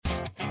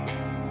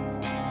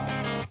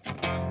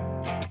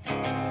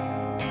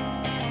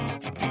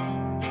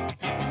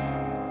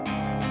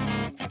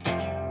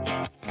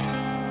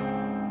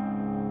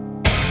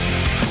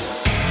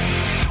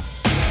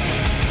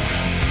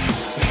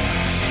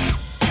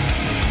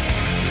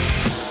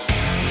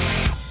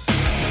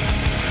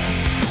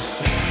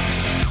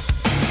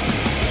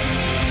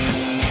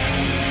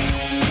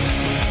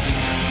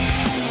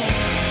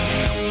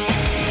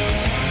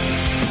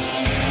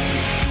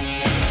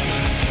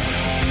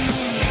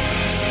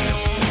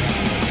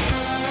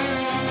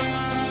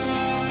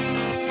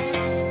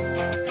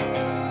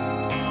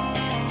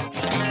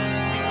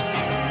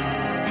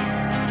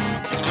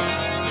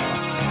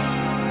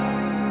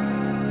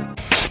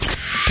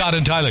Todd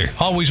and Tyler,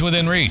 always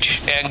within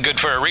reach. And good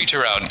for a reach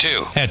around,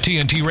 too. At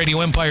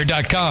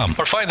TNTRadioEmpire.com.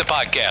 Or find the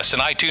podcast on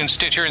iTunes,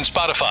 Stitcher, and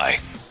Spotify.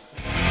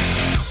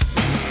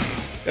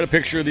 Got a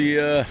picture of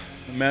the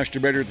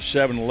masturbator at the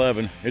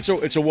 7-Eleven. It's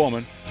a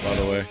woman, by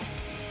the way. In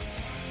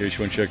case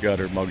you want to check out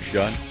her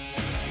mugshot.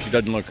 She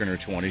doesn't look in her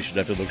 20s. She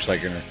definitely looks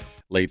like in her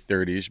late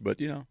 30s. But,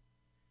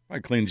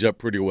 probably cleans up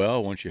pretty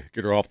well once you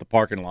get her off the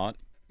parking lot.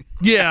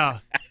 Yeah.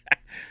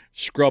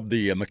 Scrub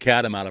the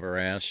macadam out of her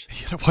ass.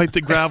 You gotta wipe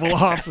the gravel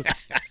off. Because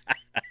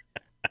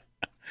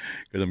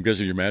I'm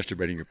guessing you're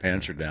masturbating, your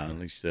pants are down. At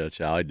least that's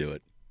how I do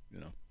it.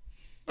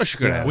 Well, she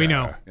could have. We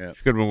know. Yeah.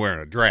 She could have been wearing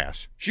a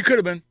dress. She could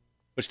have been.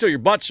 But still, your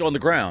butt's on the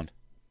ground.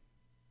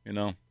 She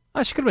could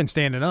have been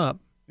standing up.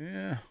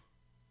 Yeah.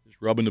 Just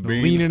rubbing the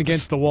bean. Leaning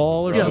against the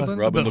wall or something.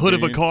 Rubbing the hood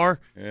bean. of a car.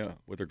 Yeah,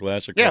 with her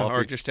glass of Yeah, coffee.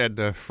 or just had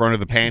the front of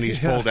the panties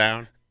pulled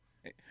down.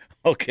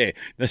 Okay.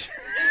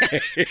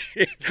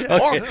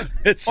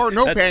 Or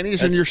no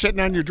panties and you're sitting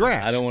on your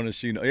dress. I don't want to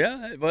see no.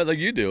 Yeah, well, like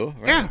you do.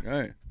 Right, Yeah.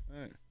 Right.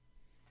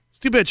 It's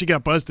too bad she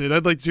got busted.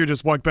 I'd like to see her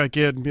just walk back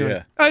in and be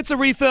like, Yeah. it's a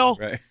refill.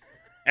 Right.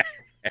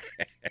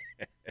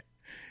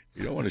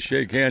 You don't want to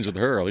shake hands with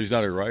her, at least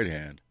not her right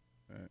hand.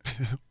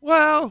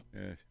 Well.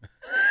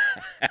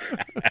 Yeah.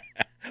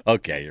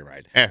 Okay, you're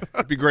right. Yeah,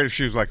 it'd be great if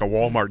she was like a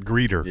Walmart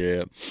greeter.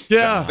 Yeah.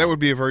 Yeah. That would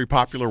be a very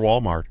popular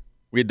Walmart.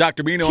 We had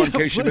Dr. Beano on. In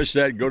case you missed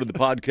that, go to the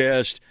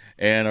podcast.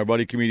 And our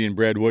buddy comedian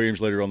Brad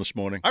Williams later on this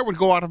morning. I would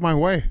go out of my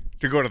way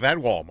to go to that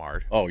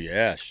Walmart. Oh,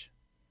 yes.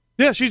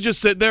 Yeah, she's just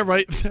sitting there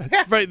right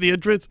in the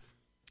entrance.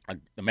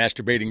 The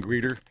masturbating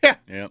greeter. Yeah.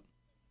 Yeah.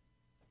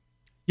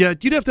 Yeah,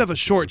 you'd have to have a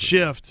short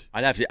shift.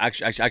 I'd have to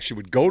actually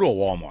would go to a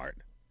Walmart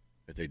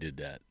if they did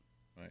that.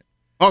 Right.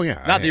 Oh,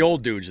 yeah. Not the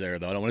old dudes there,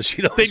 though. I don't want to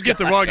see those. They'd get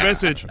the wrong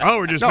message. Oh,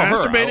 we're just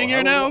masturbating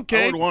here now?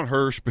 Okay. I would want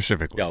her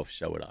specifically. Oh,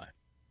 so would I.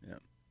 Yeah.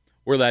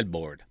 We're that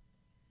bored.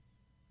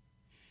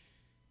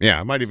 Yeah,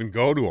 I might even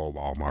go to a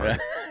Walmart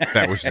if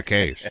that was the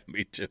case.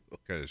 Me too.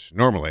 Because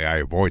normally I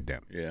avoid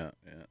them. Yeah.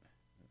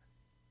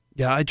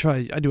 Yeah, I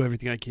do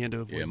everything I can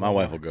to avoid. Yeah, my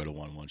wife will go to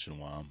one once in a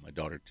while. My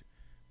daughter, too,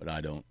 but I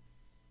don't.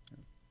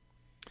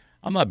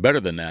 I'm not better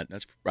than that.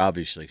 That's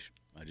obviously.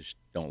 I just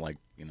don't like,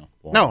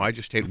 Walmart. No, I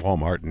just hate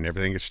Walmart and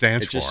everything it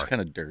stands It's for. just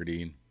kind of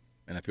dirty,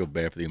 and I feel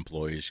bad for the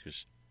employees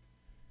because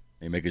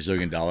they make $1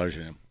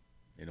 zillion and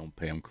they don't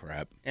pay them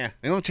crap. Yeah,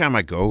 the only time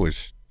I go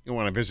is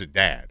when I visit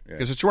Dad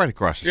because it's right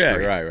across the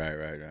street. Right.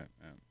 Yeah.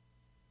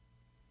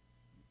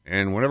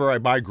 And whenever I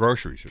buy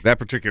groceries at that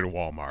particular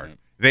Walmart,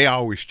 they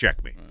always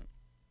check me.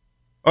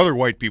 Other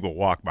white people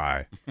walk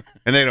by,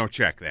 and they don't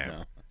check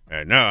them.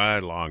 No,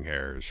 that long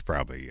hair is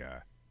probably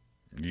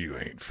you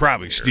ain't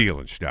probably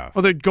stealing stuff.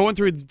 Oh, they're going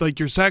through like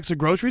your sacks of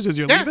groceries as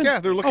you're leaving? Yeah,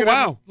 they're looking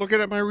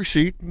at my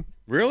receipt.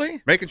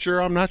 Really? Making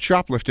sure I'm not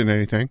shoplifting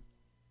anything.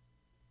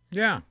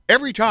 Yeah.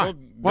 Every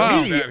time.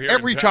 Wow.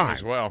 Every time.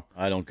 As well.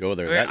 I don't go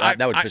there.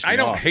 That would piss me off. I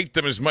don't hate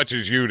them as much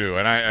as you do,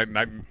 and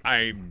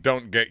I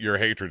don't get your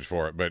hatreds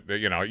for it. But,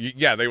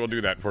 yeah, they will do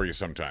that for you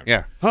sometimes.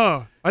 Yeah.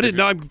 Huh. I didn't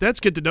know. That's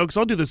good to know because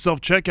I'll do the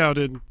self-checkout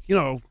and,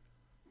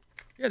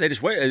 Yeah, they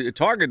just wait. At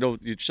Target,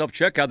 you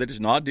self-checkout, they just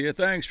nod to you.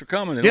 Thanks for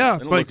coming. They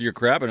don't look at your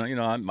crap. And,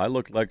 I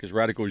look like as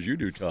radical as you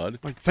do, Todd.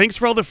 Like, thanks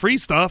for all the free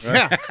stuff.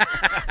 Yeah.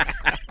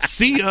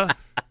 See ya.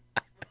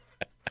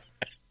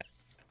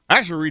 I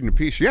was reading a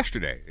piece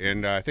yesterday,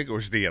 and I think it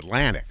was The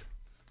Atlantic,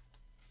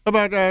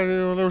 about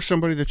there was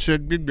somebody that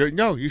said,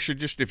 no, you should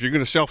just, if you're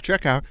going to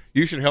self-checkout,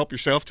 you should help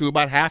yourself to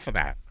about half of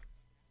that.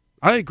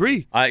 I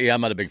agree.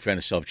 I'm not a big fan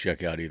of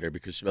self-checkout either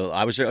because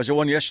I was at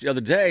one the other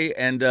day,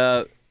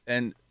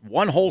 and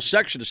one whole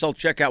section of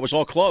self-checkout was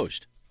all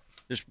closed.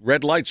 Just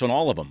red lights on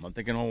all of them. I'm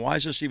thinking, well, why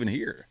is this even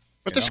here?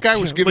 But this guy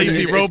was giving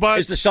lazy robot.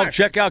 Is the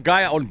self-checkout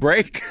guy on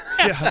break?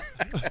 Yeah.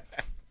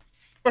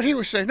 But he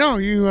was saying, no,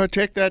 you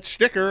take that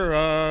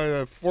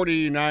sticker,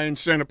 49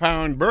 cent a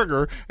pound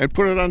burger, and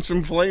put it on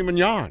some filet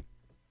mignon.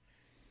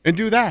 And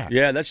do that.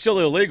 Yeah, that's still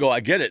illegal. I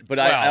get it. But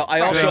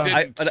I also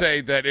didn't say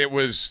that it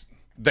was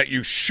that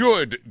you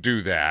should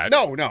do that.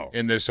 No.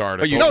 In this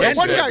article. But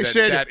one guy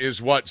said that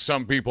is what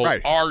some people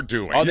are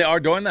doing. Oh, they are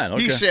doing that?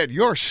 Okay. He said,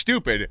 you're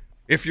stupid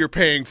if you're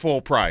paying full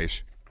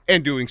price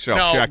and doing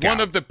self-checkout. No, one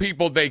of the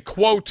people they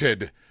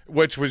quoted,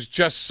 which was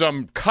just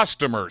some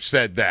customer,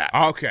 said that.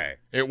 Okay.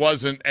 It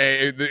wasn't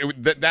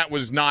that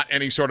was not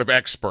any sort of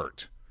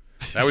expert.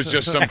 That was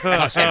just some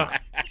customer.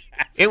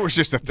 It was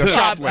just the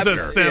shoplifter.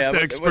 The theft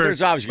expert. Well,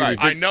 there's obviously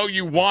I know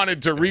you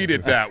wanted to read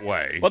it that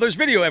way. Well, there's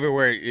video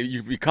everywhere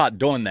you caught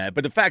doing that.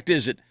 But the fact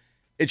is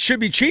it should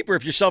be cheaper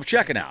if you're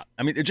self-checking out.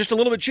 I mean, just a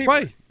little bit cheaper.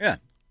 Right. Yeah,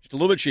 just a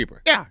little bit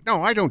cheaper. Yeah,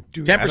 no, I don't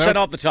do that. 10%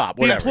 off the top,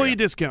 The whatever. employee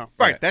discount.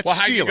 Right, that's well,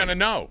 how are you stealing. going to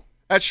know?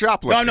 That's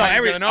shoplifting.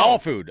 No, all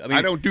food. I mean,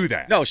 I don't do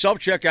that. No,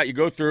 self-checkout, you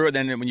go through, and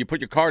then when you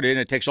put your card in,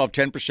 it takes off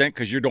 10%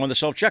 because you're doing the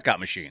self-checkout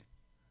machine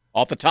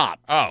off the top.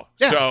 Oh,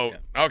 so,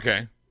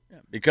 okay.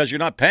 Because you're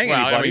not paying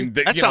Well, anybody. I mean,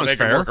 That sounds they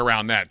fair. can work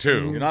around that,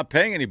 too. You're not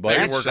paying anybody.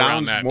 They That work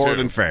around sounds that, more too.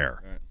 than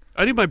fair.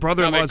 I think my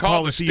brother-in-law's No, they call the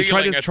policy, you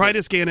stealing try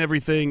to scan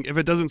everything. If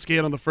it doesn't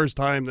scan on the first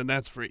time, then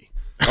that's free.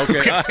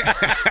 Okay.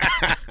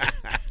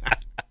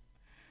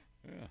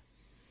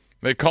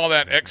 They call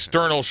that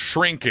external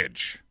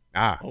shrinkage.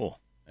 Oh,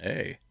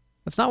 hey.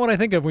 That's not what I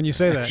think of when you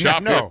say that.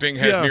 Shoplifting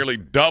has nearly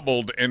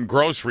doubled in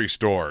grocery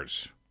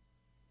stores.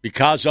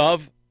 Because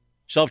of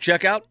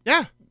self-checkout?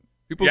 Yeah.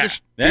 People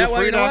just yeah, feel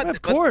well, you know what?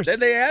 Of course. Then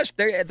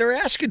they're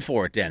asking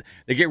for it then.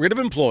 They get rid of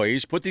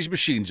employees, put these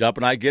machines up,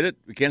 and I get it.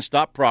 We can't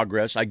stop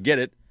progress. I get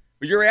it.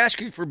 But you're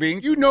asking for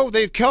being... You know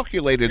they've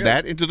calculated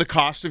that into the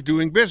cost of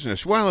doing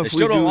business. Well, if we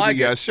do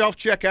the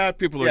self-checkout,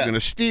 people are going to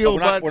steal.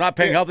 We're not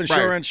paying health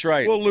insurance,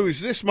 right. We'll lose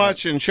this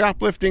much in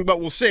shoplifting, but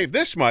we'll save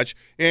this much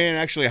in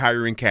actually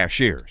hiring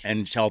cashiers.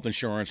 And health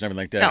insurance and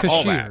everything like that.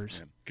 All Cashiers,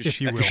 that.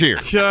 if you will.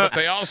 Cashiers. But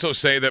they also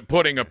say that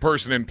putting a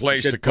person in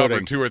place to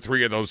cover 2 or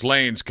 3 of those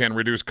lanes can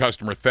reduce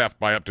customer theft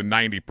by up to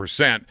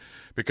 90%,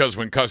 because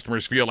when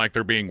customers feel like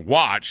they're being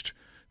watched,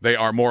 they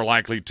are more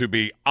likely to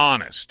be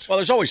honest. Well,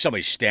 there's always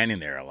somebody standing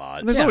there a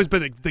lot. There's always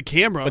been the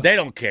camera. But they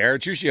don't care.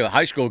 It's usually a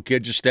high school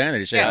kid just standing there.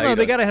 They say,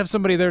 they got to have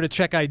somebody there to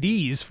check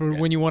IDs for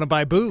when you want to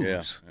buy booze.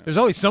 Yeah. There's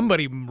always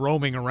somebody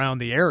roaming around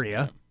the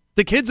area.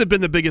 The kids have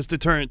been the biggest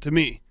deterrent to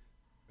me.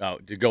 Oh,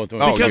 to go with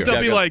because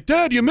they'll be like,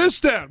 Dad, you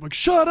missed that. I'm like,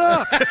 shut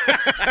up.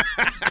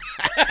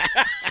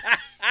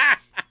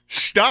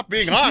 Stop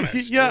being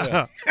honest.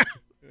 Yeah.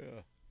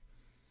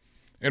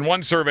 In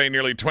one survey,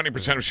 nearly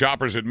 20% of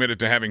shoppers admitted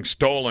to having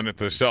stolen at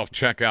the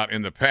self-checkout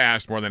in the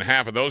past. More than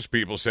half of those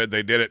people said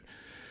they did it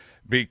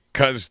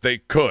because they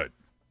could.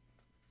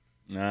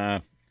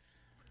 Nah,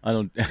 I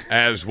don't.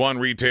 As one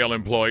retail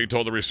employee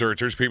told the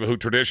researchers, people who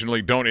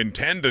traditionally don't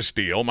intend to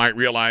steal might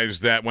realize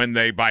that when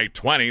they buy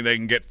 20, they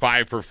can get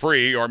 5 for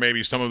free, or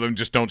maybe some of them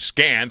just don't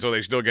scan, so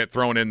they still get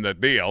thrown in the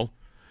deal.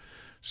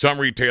 Some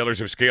retailers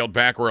have scaled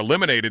back or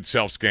eliminated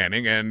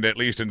self-scanning, and at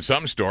least in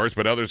some stores,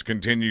 but others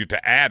continue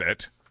to add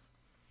it.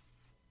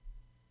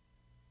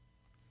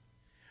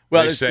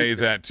 Well, they say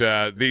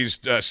that these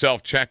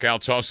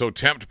self-checkouts also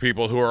tempt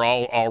people who are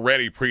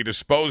already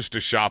predisposed to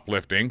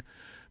shoplifting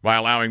by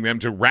allowing them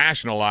to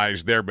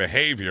rationalize their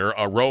behavior.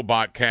 A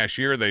robot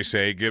cashier, they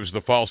say, gives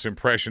the false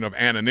impression of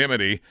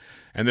anonymity,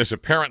 and this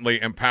apparently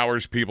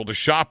empowers people to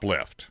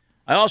shoplift.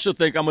 I also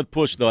think I'm with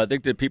Puss, though. I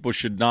think that people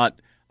should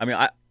not – I mean,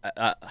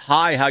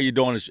 hi, how you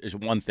doing is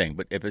one thing,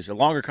 but if it's a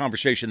longer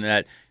conversation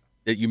than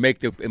that you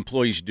make the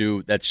employees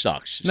do, that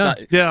sucks.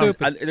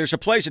 Stupid. There's a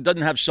place that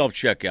doesn't have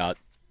self-checkout.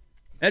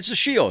 That's the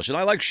Shios, and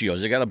I like Shios.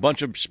 They got a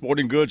bunch of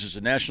sporting goods. It's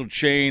a national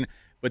chain,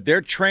 but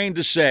they're trained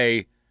to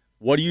say,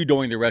 what are you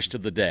doing the rest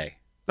of the day?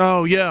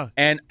 Oh, yeah.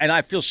 And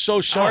I feel so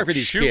sorry for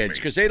these kids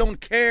because they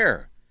don't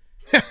care.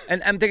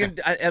 And I'm thinking,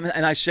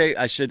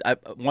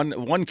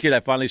 one kid, I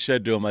finally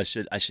said to him, I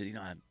said, you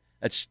know,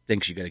 that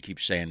stinks. You got to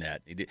keep saying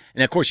that.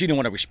 And of course, he didn't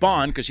want to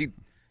respond because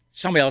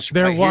somebody else.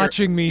 They're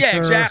watching me, yeah, sir.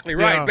 Exactly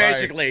right. Yeah,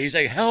 basically, he's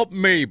like, "Help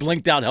me!"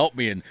 Blinked out, "Help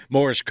me" in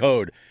Morse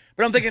code.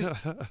 But I'm thinking,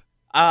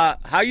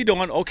 how you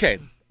doing? Okay,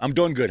 I'm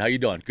doing good. How you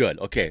doing? Good.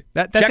 Okay,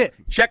 that's it.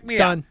 Check me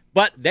out.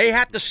 But they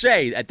have to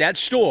say at that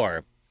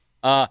store,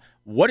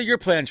 what are your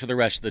plans for the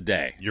rest of the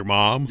day? Your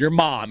mom? Your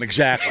mom,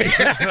 exactly.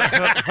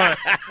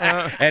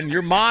 And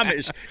your mom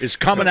is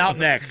coming out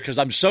next because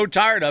I'm so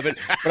tired of it.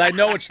 But I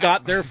know it's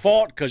not their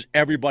fault because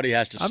everybody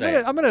has to say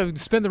it. I'm going to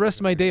spend the rest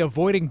of my day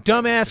avoiding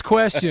dumbass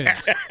questions.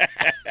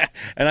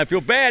 And I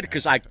feel bad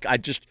because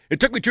it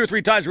took me 2 or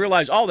 3 times to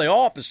realize, they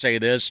all have to say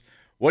this.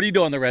 What are you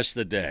doing the rest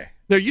of the day?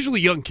 They're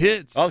usually young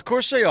kids. Oh, of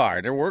course they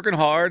are. They're working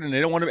hard, and they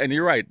don't want to. And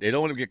you're right. They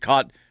don't want to get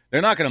caught.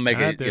 They're not going to make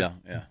it.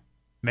 Yeah.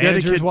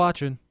 Manager's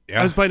watching. Yeah.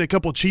 I was buying a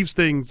couple Chiefs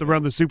things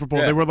around the Super Bowl.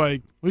 Yeah. They were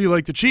like, "Well, you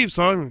like the Chiefs,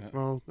 huh?"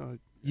 Well,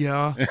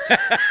 yeah.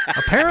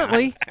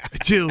 Apparently, I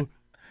do.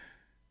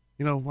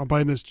 You know, I'm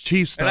buying this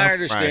Chiefs stuff. And I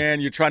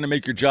understand you're trying to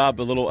make your job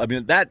a little. I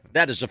mean, that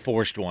is a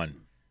forced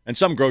one. And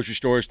some grocery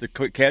stores, the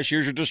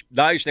cashiers are just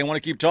nice. They want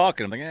to keep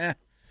talking. I'm like,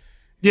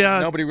 yeah.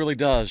 Nobody really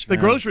does. The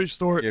grocery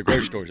store. Yeah,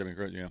 grocery stores. I mean,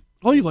 yeah.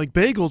 Oh, you like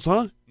bagels,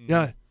 huh? Mm.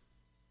 Yeah,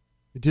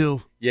 I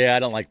do. Yeah, I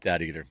don't like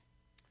that either.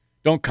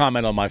 Don't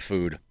comment on my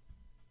food.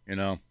 You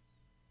know.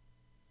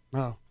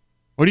 Oh.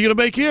 What are you going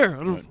to make here?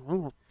 I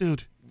don't,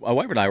 dude. My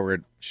wife and I were at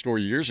a store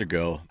years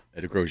ago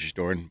at a grocery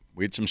store, and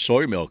we had some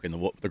soy milk, and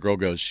the girl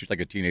goes, she's like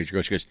a teenage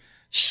girl, she goes,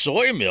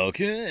 soy milk?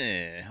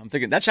 I'm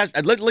thinking, that's how,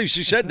 literally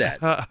she said that.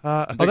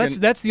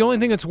 That's the only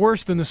thing that's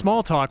worse than the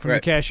small talk from the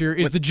cashier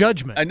is the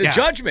judgment. And the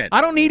judgment.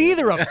 I don't need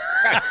either of them.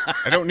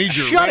 I don't need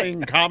your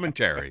running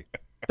commentary.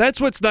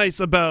 That's what's nice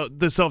about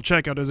the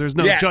self-checkout is there's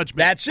no judgment.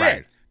 That's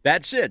it.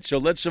 That's it. So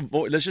let's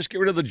just get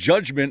rid of the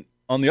judgment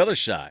on the other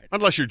side.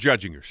 Unless you're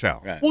judging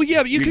yourself. Right. Well,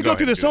 yeah, but you could go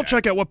through the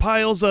self-checkout with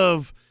piles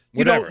of,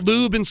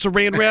 lube and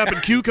saran wrap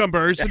and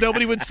cucumbers, so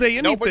nobody would say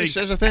anything. Nobody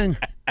says a thing.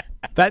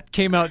 That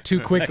came out too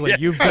quickly.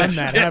 You've done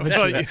that, haven't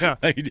you? Yeah.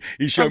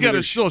 He showed I've got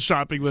a still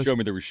shopping list. Show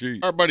me the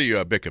receipt. Our buddy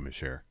Bickham is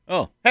here.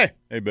 Oh, hey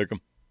Bickham.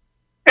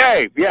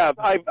 Hey, yeah.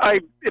 I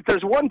if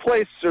there's one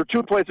place or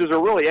two places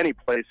or really any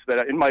place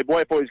that, and my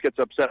wife always gets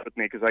upset with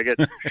me because I get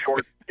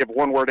short, give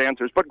one-word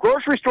answers. But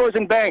grocery stores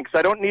and banks,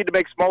 I don't need to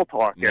make small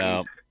talk.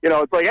 No. And,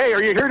 it's like, hey,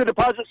 are you here to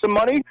deposit some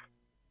money?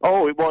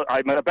 Oh, well,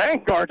 I'm at a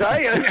bank, aren't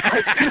I?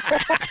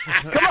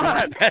 Come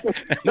on.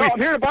 No, I'm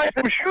here to buy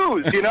some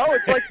shoes,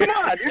 It's like, come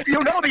on.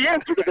 You know the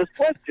answer to this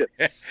question.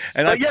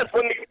 But yes,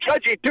 when they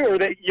judge you, too,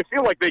 you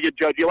feel like they get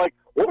judgy. You're like,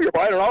 oh, you're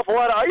buying an awful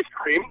lot of ice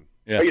cream.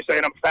 Yeah. Are you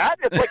saying I'm fat?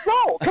 It's like,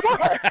 no, come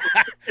on.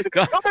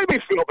 Don't make me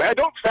feel bad.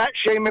 Don't fat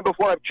shame me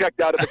before I've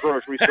checked out at the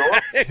grocery store.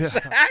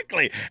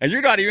 Exactly. And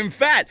you're not even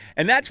fat.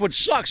 And that's what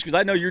sucks, because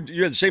I know you're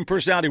the same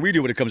personality we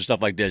do when it comes to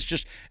stuff like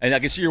this. And I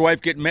can see your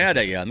wife getting mad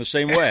at you in the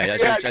same way.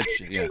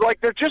 Yeah.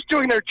 Like they're just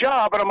doing their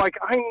job, and I'm like,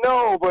 I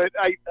know, but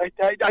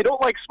I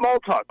don't like small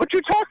talk. But you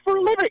talk for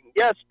a living.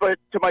 Yes, but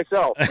to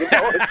myself.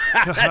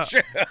 That's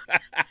true.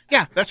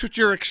 Yeah, that's what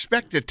you're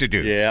expected to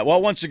do. Yeah, well,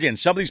 once again,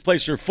 some of these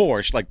places are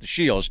forced, like the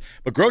Shields,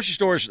 but grocery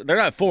stores, they're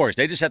not forced.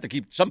 They just have to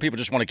keep, some people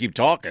just want to keep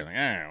talking.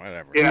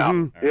 Whatever.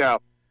 Yeah, yeah.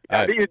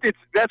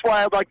 That's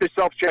why I like the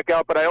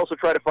self-checkout, but I also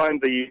try to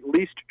find the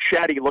least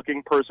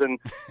shatty-looking person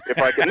if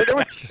I can. There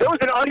was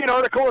an Onion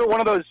article or one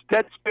of those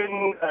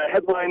Deadspin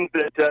headlines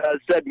that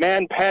said,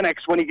 man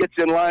panics when he gets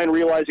in line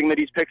realizing that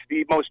he's picked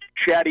the most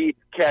shatty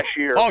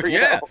cashier. Oh,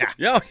 yeah.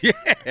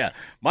 Yeah.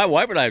 My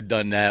wife and I have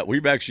done that.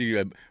 We've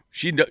actually...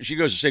 She goes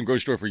to the same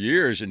grocery store for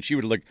years, and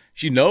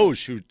she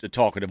knows who the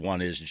talkative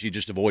one is, and she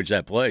just avoids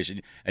that place.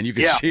 And you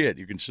can see it.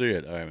 You can see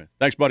it. All right, man.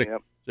 Thanks, buddy.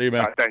 Yep. See you,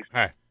 man. All right, thanks.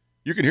 Hi.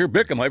 You can hear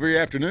Bickham every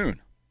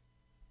afternoon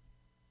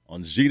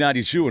on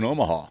Z92 in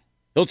Omaha.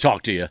 He'll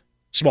talk to you.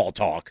 Small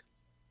talk.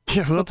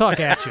 Yeah, he'll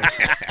talk at you.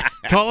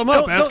 Call him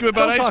up. Ask him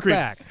about ice cream.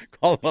 Back.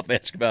 Call him up.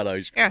 Ask about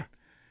ice cream. Yeah.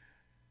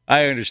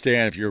 I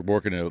understand if you're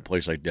working in a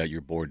place like that,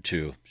 you're bored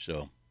too.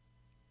 So.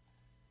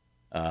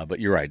 But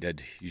you're right.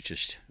 Isn't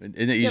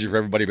it easier for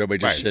everybody if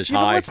everybody just says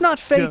hi? Let's not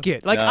fake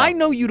it. Like, I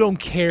know you don't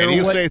care. And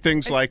you say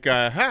things like,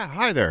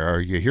 hi there,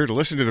 are you here to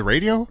listen to the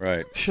radio?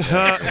 Right.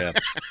 Yeah.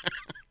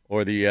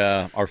 Or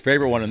our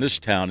favorite one in this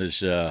town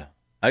is, how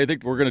do you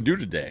think we're going to do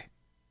today?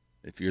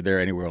 If you're there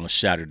anywhere on a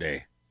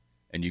Saturday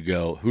and you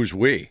go, who's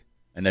we?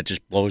 And that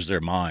just blows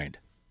their mind.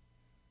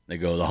 They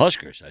go, the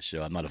Huskers. I say,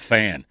 I'm not a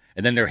fan.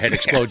 And then their head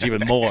explodes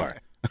even more.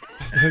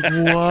 Like,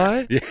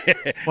 what? Yeah.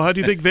 Well, how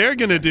do you think they're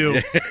going to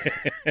do?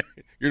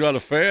 You're not a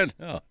fan?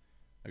 Oh,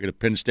 I got a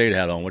Penn State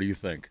hat on. What do you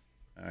think?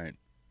 All right.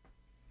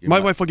 My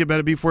wife will get mad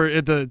at me if we're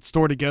at the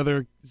store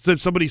together. So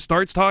if somebody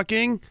starts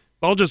talking,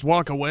 I'll just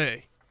walk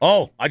away.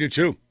 Oh, I do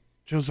too.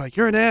 She was like,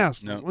 you're an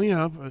ass. No. Well,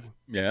 yeah.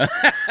 Yeah.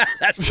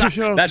 That's not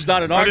an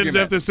argument. I didn't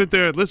have to sit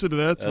there and listen to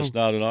that. That's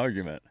not an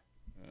argument.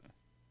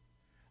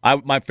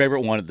 My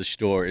favorite one at the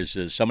store is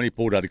somebody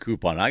pulled out a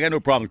coupon. I got no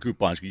problem with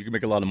coupons because you can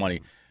make a lot of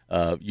money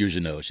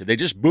using those. If they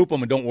just boop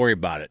them and don't worry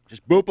about it.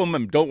 Just boop them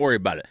and don't worry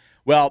about it.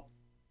 Well,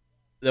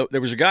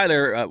 there was a guy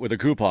there with a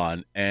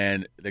coupon,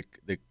 and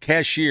the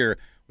cashier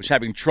was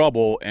having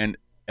trouble and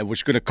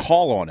was going to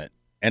call on it.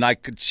 And I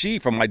could see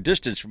from my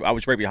distance, I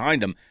was right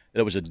behind him, that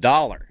it was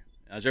 $1.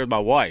 I was there with my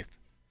wife.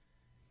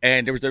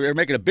 And they were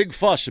making a big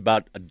fuss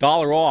about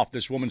 $1 off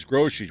this woman's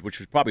groceries, which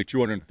was probably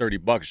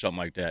 $230 or something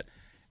like that.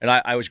 And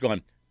I was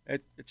going,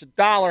 it's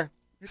 $1.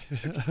 It's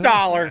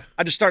 $1.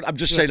 I'm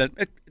just saying that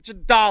it's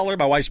 $1.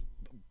 My wife's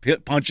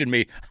punching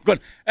me. I'm going,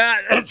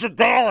 it's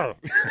 $1.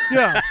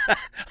 Yeah.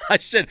 I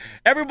said,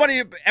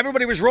 everybody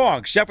was wrong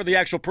except for the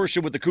actual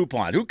person with the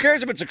coupon. Who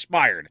cares if it's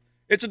expired?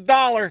 It's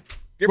 $1.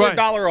 Give her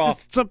 $1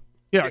 off.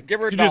 Yeah, give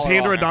her $1. You just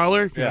hand her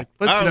 $1. Yeah.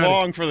 I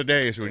long for the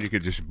days when you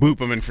could just boop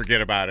them and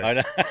forget about it. I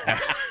know.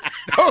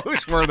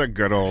 Those were the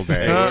good old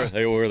days.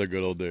 They were the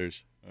good old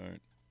days. All right,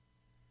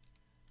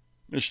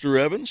 Mr.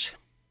 Evans,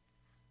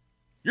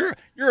 you're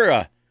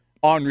a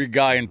ornery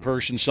guy in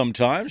person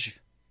sometimes.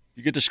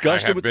 You get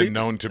disgusted with people. I have been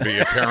known to be,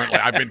 apparently.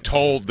 I've been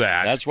told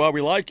that. That's why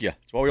we like you.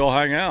 That's why we all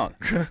hang out.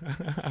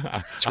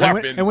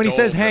 And when he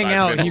says hang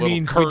out, he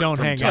means we don't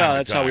hang out. Yeah,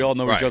 that's how we all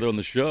know each other on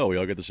the show. We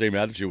all get the same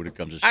attitude when it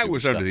comes to stupid I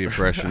was under the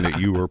impression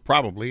that you were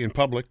probably, in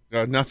public,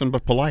 nothing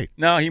but polite.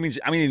 No, he means,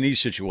 in these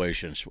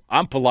situations,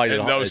 I'm polite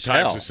in those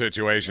types of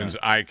situations.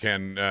 I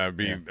can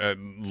be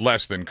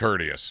less than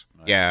courteous.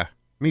 Yeah,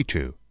 me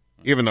too.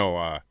 Even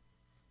though,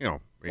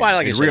 well,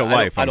 like in real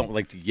life, I don't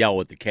like to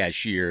yell at the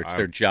cashier. It's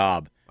their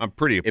job. I'm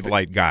pretty a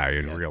polite guy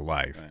in real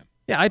life. Right.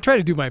 Yeah, I try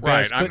to do my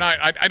best. Right,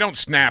 I don't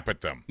snap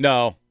at them.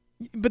 No.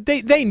 But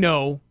they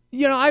know.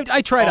 You know,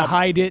 I try to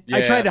hide it. Yeah.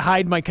 I try to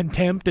hide my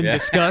contempt and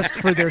disgust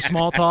for their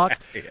small talk.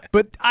 Yeah.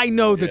 But I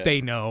know that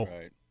they know.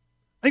 Right.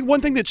 I think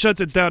one thing that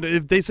shuts it down,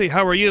 if they say,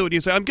 how are you? And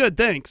you say, I'm good,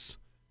 thanks.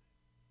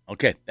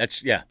 Okay,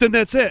 then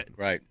that's it.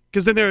 Right.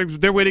 Because then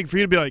they're waiting for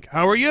you to be like,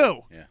 how are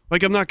you? Yeah.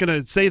 Like, I'm not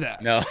going to say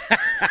that. No.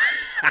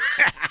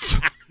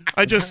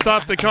 I just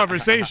stopped the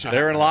conversation.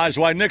 Therein lies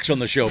why Nick's on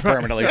the show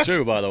permanently,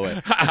 too, by the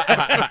way.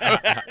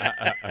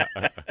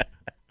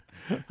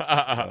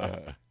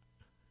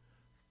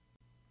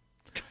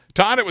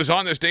 Todd, it was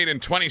on this date in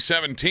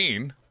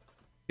 2017.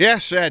 Yeah,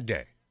 sad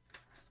day.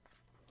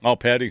 Oh,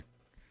 Petty.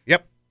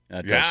 Yep.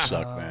 That does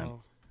suck, man.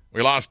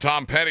 We lost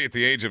Tom Petty at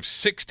the age of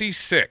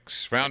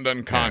 66, found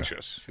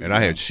unconscious. Yeah. And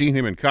I had seen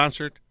him in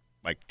concert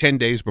like 10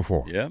 days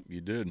before. Yeah,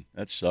 you did.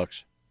 That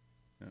sucks.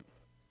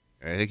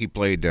 I think he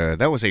played,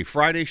 that was a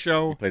Friday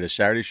show. He played a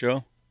Saturday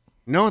show?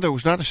 No, there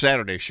was not a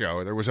Saturday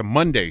show. There was a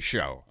Monday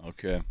show.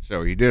 Okay.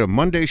 So he did a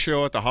Monday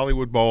show at the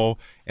Hollywood Bowl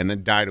and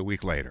then died a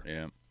week later.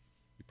 Yeah.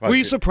 Were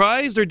you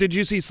surprised, or did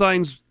you see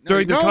signs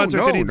during the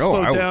concert that he'd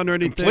slowed down or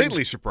anything?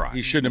 Completely surprised.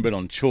 He shouldn't have been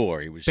on tour.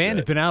 He was Band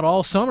had been out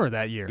all summer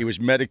that year. He was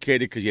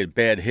medicated because he had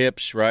bad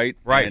hips, right?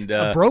 Right. And,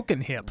 a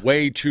broken hip.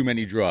 Way too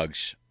many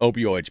drugs.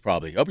 Opioids,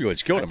 probably.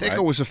 Opioids killed him, I think right?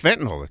 it was the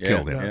fentanyl that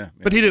killed him. Yeah.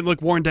 But he didn't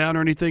look worn down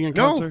or anything in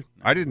concert?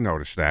 No, I didn't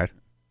notice that.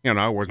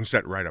 I wasn't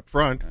sitting right up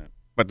front,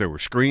 but there were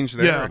screens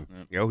there. Yeah.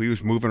 And, he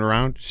was moving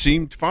around.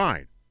 Seemed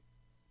fine.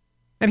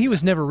 And he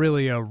was never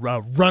really a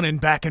running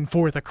back and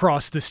forth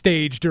across the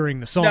stage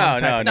during the song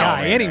type of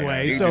guy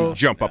anyway. He So didn't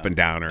jump up and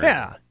down.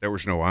 Yeah. There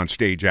was no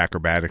on-stage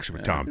acrobatics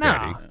with Tom No.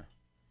 Petty.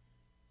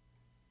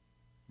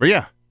 But,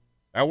 yeah,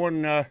 that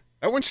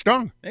one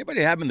stung.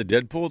 Anybody have him in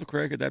the Deadpool,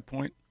 Craig, at that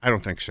point? I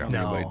don't think so.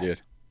 No. Anybody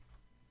did.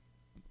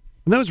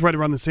 And that was right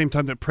around the same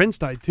time that Prince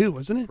died, too,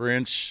 wasn't it?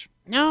 Prince.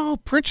 No,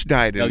 Prince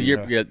died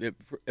in...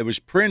 It was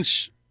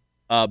Prince,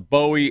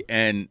 Bowie,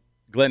 and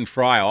Glenn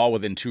Fry all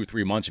within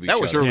 2-3 months of each other.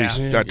 That was early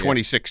Yeah.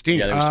 2016.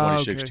 Yeah, that was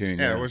Okay. 2016.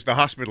 Yeah, it was the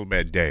hospital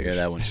bed days. Yeah,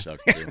 that one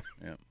sucked, too.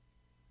 Yeah.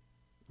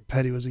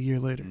 Petty was a year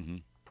later. Mm-hmm.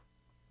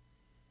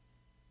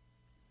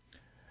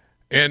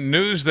 In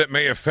news that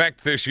may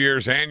affect this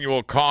year's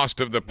annual cost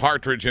of the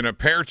Partridge in a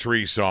Pear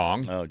Tree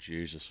song, Oh,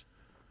 Jesus.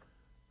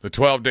 the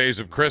 12 Days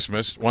of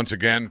Christmas, once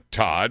again,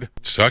 Todd.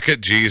 Suck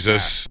it,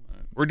 Jesus.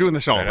 We're doing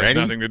this That has already?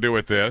 nothing to do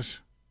with this.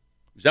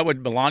 Is that what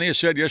Melania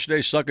said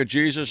yesterday? Suck at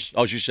Jesus?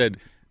 Oh, she said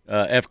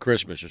F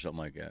Christmas or something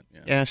like that.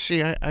 Yeah. Yeah,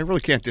 see, I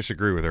really can't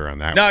disagree with her on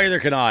that No, one. neither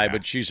can I,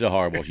 but she's a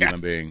horrible human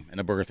being and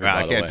a birther, Well,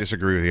 by I the can't way.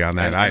 disagree with you on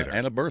that and, either.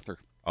 And a birther.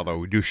 Although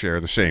we do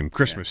share the same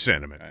Christmas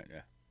sentiment. Right,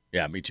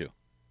 yeah, me too.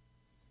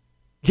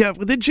 Yeah,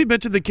 well, didn't she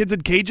mention the kids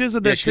in cages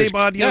in that she same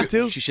audio,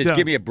 too? She said, Yeah.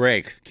 give me a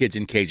break, kids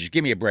in cages.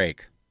 Give me a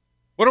break.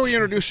 What are we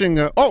introducing?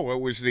 It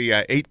was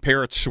the 8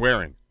 parrots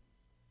swearing.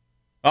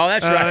 Oh,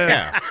 that's right.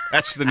 Yeah,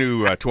 that's the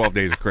new 12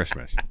 Days of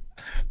Christmas.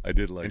 I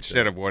did like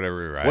Instead of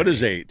whatever. What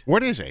is 8?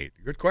 What is 8?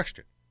 Good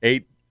question.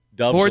 8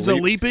 doves Boards a a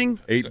leaping?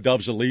 8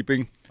 doves a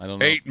leaping? I don't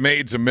know. 8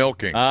 maids a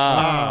milking.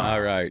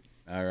 All right.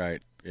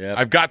 Yep.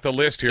 I've got the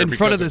list here In because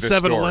front of the this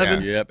 7-Eleven?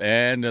 story. Yep,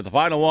 and the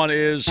final one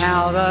is...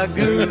 Now the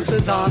goose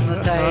is on the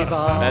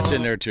table. That's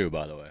in there, too,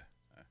 by the way.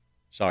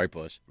 Sorry,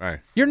 Puss. Right.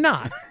 you're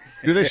not.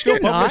 Do they still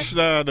You're publish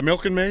the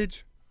Milking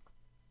Maids?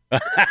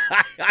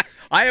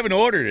 I haven't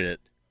ordered it.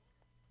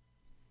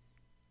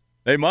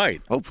 They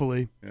might.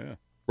 Hopefully. Yeah.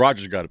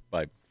 Roger's got it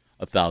by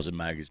 1,000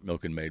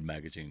 Milk and Maid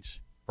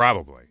magazines.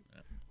 Probably.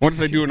 What if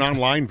they do an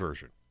online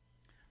version?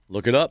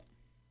 Look it up.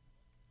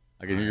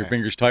 I can hear your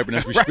fingers typing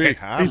as we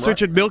speak. Are you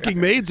searching milking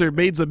maids or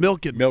maids of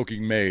milking?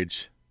 Milking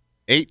maids.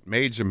 8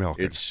 maids of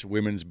milking. It's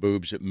women's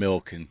boobs that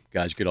milk, and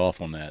guys get off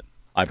on that.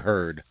 I've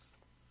heard.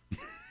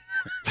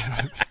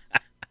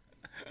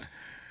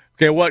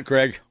 Okay, what,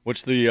 Craig?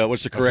 What's the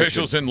correction?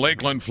 Officials in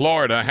Lakeland,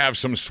 Florida have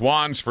some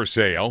swans for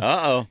sale.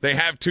 Uh-oh. They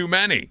have too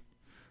many.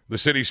 The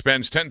city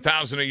spends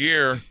 $10,000 a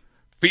year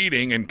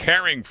feeding and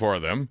caring for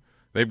them.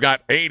 They've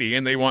got 80,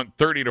 and they want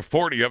 30 to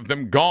 40 of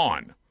them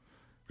gone.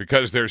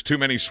 Because there's too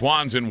many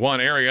swans in one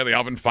area, they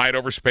often fight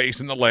over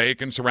space in the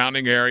lake and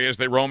surrounding areas.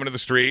 They roam into the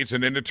streets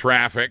and into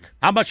traffic.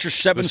 How much are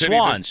 7 The city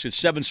swans? It's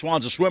 7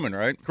 swans a swimming,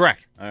 right?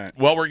 Correct. All right.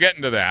 Well, we're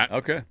getting to that.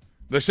 Okay.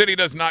 The city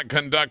does not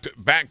conduct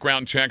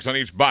background checks on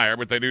each buyer,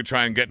 but they do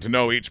try and get to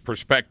know each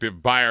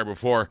prospective buyer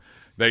before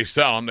they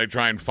sell them. They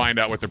try and find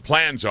out what their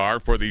plans are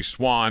for the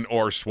swan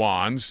or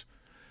swans.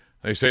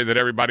 They say that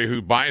everybody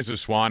who buys a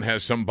swan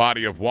has some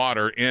body of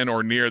water in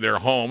or near their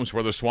homes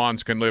where the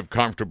swans can live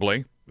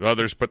comfortably.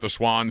 Others put the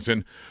swans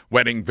in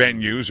wedding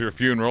venues or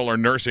funeral or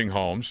nursing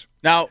homes.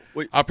 Now,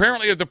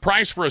 Apparently, the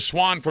price for a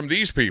swan from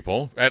these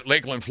people at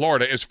Lakeland,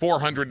 Florida is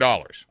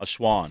 $400. a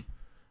swan.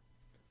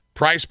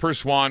 Price per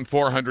swan,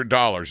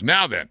 $400.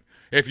 Now then,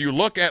 if you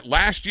look at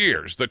last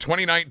year's, the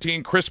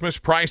 2019 Christmas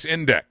Price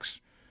Index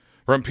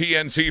from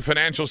PNC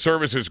Financial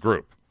Services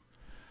Group,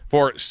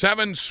 for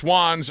 7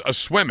 swans a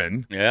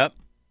swimming, Yep.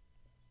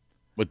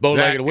 With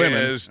bow-legged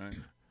women.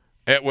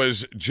 It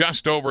was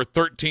just over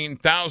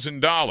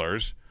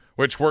 $13,000,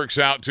 which works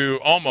out to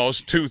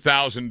almost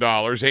 $2,000,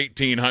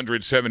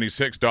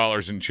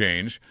 $1,876 and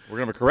change. We're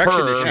going to have a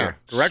correction per this year.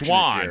 Correction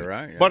swan. this year,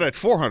 right? Yeah. But at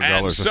 $400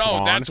 And a so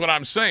swan. that's what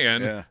I'm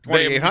saying. Yeah.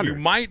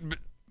 $2,800.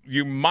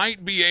 You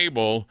might be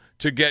able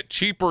to get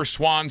cheaper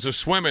swans a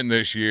swimming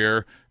this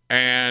year,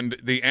 and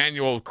the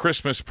annual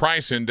Christmas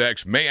price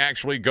index may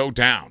actually go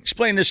down.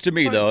 Explain this to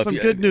me, though. Some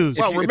good news.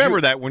 Well, remember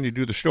that when you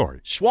do the story.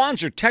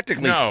 Swans are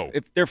technically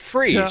if they're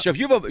free. Yeah. So if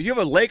you have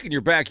a lake in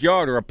your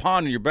backyard or a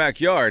pond in your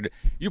backyard,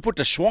 you put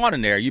the swan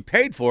in there. You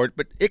paid for it,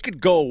 but it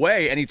could go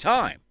away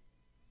anytime.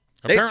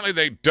 Apparently,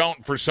 they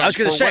don't for I was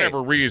going to say,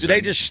 whatever reason. do they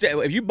just stay,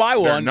 if you buy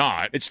They're one,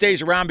 not. it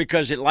stays around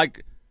because it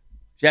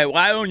yeah, well,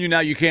 I own you now.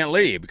 You can't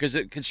leave because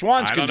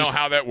swans. I can don't know just,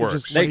 how that works.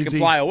 just they can lazy.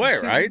 fly away,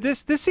 See, right?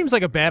 This seems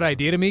like a bad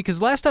idea to me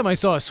because last time I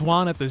saw a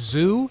swan at the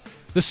zoo,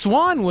 The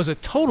Swan was a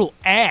total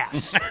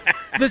ass.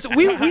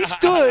 We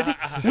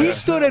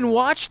stood and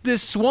watched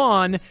this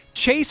swan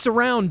chase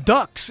around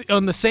ducks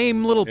on the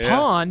same little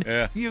pond,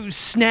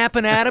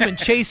 snapping at them and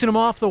chasing them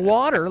off the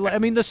water. I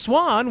mean, the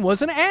swan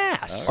was an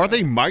ass. Are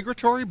they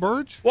migratory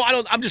birds?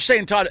 Well, I'm just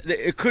saying, Todd,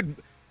 it could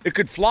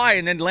fly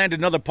and then land in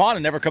another pond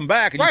and never come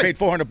back, and you paid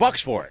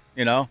 $400 for it,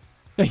 you know?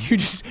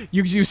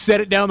 You set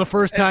it down the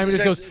first time and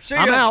it goes,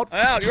 I'm out.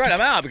 You're right,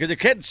 I'm out, because the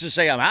kids just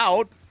say I'm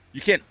out.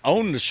 You can't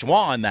own the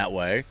swan that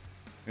way,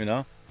 you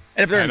know?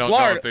 And if they're in Florida, I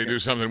don't know if they do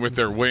something with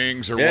their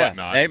wings or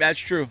whatnot. Hey, that's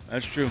true. All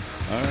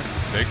right.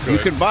 They could. You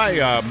can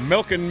buy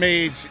Milk and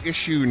Maid's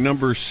issue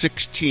number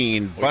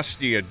 16,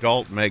 Busty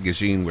Adult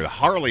Magazine with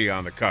Harley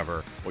on the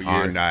cover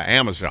on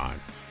Amazon.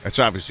 That's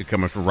obviously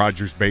coming from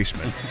Roger's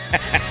basement.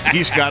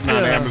 He's gotten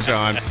on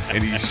Amazon,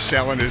 and he's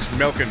selling his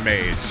Milk and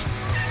Maids.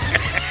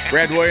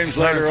 Brad Williams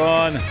later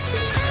on. We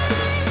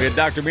had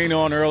Dr. Mina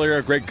on earlier.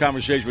 A great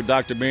conversation with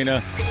Dr.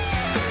 Mina.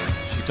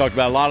 She talked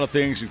about a lot of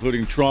things,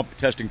 including Trump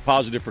testing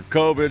positive for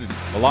COVID, and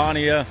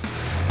Melania.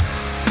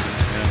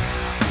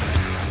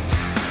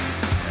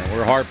 And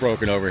we're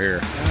heartbroken over here.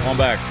 Come on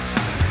back.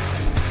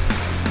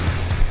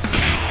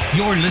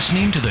 You're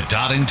listening to the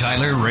Todd and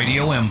Tyler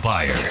Radio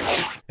Empire.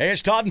 Hey,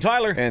 it's Todd and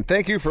Tyler. And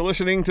thank you for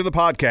listening to the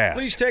podcast.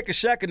 Please take a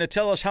second to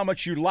tell us how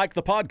much you like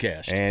the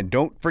podcast. And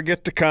don't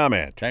forget to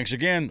comment. Thanks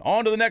again.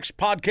 On to the next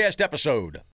podcast episode.